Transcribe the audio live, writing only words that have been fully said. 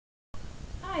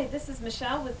Hi, this is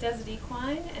Michelle with Desert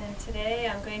Equine, and today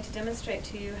I'm going to demonstrate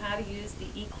to you how to use the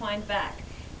EquineVac,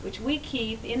 which we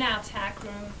keep in our tack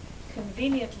room,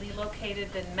 conveniently located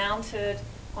and mounted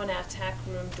on our tack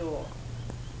room door.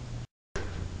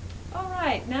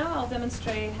 Alright, now I'll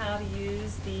demonstrate how to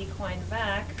use the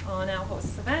EquineVac on our horse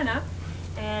Savannah.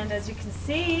 And as you can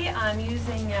see, I'm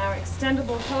using our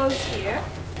extendable hose here.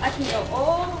 I can go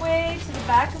all the way to the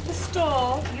back of the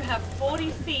stall. You have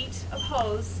 40 feet of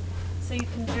hose, so you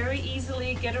can very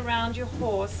easily get around your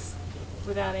horse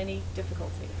without any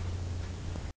difficulty.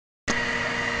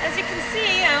 As you can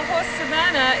see, our horse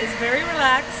Savannah is very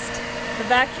relaxed. The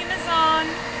vacuum is on.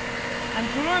 I'm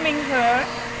grooming her.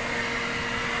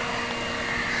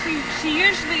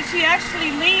 She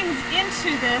actually leans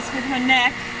into this with her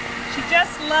neck. She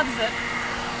just loves it.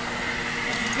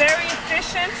 It's very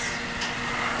efficient.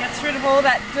 Gets rid of all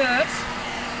that dirt.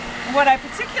 And what I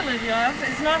particularly love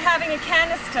is not having a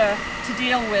canister to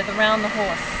deal with around the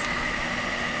horse.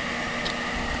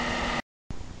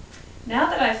 Now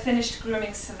that I've finished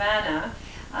grooming Savannah,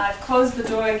 I've closed the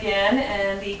door again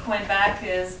and the EquineVac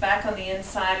is back on the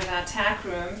inside of our tack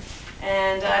room,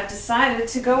 and I've decided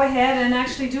to go ahead and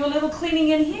actually do a little cleaning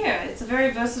in here. It's a very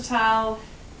versatile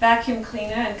vacuum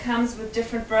cleaner and comes with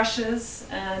different brushes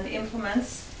and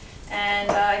implements, and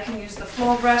I can use the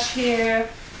floor brush here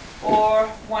or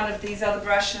one of these other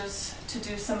brushes to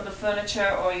do some of the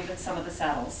furniture or even some of the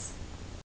saddles.